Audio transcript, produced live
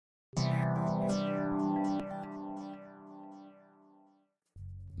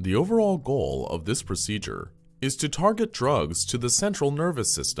The overall goal of this procedure is to target drugs to the central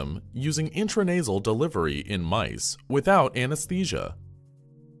nervous system using intranasal delivery in mice without anesthesia.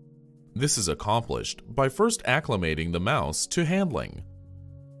 This is accomplished by first acclimating the mouse to handling.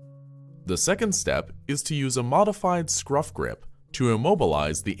 The second step is to use a modified scruff grip to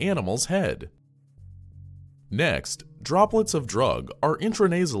immobilize the animal's head. Next, droplets of drug are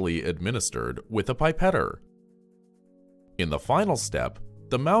intranasally administered with a pipetter. In the final step,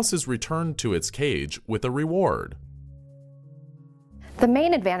 the mouse is returned to its cage with a reward. The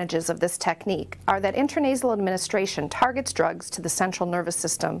main advantages of this technique are that intranasal administration targets drugs to the central nervous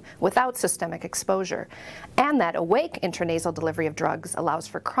system without systemic exposure, and that awake intranasal delivery of drugs allows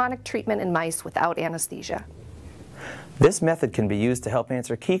for chronic treatment in mice without anesthesia. This method can be used to help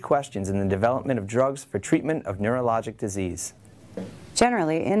answer key questions in the development of drugs for treatment of neurologic disease.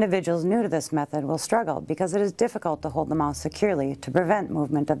 Generally, individuals new to this method will struggle because it is difficult to hold the mouse securely to prevent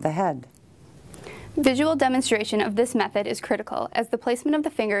movement of the head. Visual demonstration of this method is critical, as the placement of the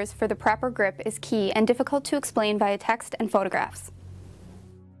fingers for the proper grip is key and difficult to explain via text and photographs.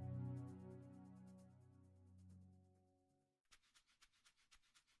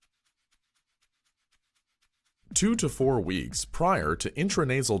 Two to 4 weeks prior to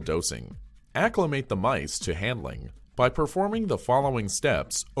intranasal dosing, acclimate the mice to handling by performing the following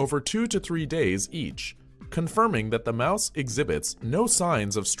steps over 2 to 3 days each, confirming that the mouse exhibits no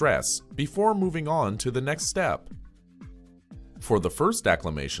signs of stress before moving on to the next step. For the first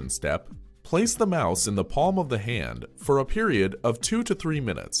acclimation step, place the mouse in the palm of the hand for a period of 2 to 3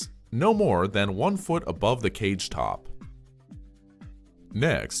 minutes, no more than 1 foot above the cage top.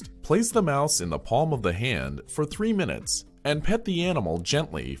 Next, place the mouse in the palm of the hand for 3 minutes and pet the animal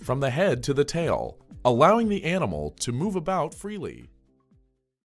gently from the head to the tail, allowing the animal to move about freely.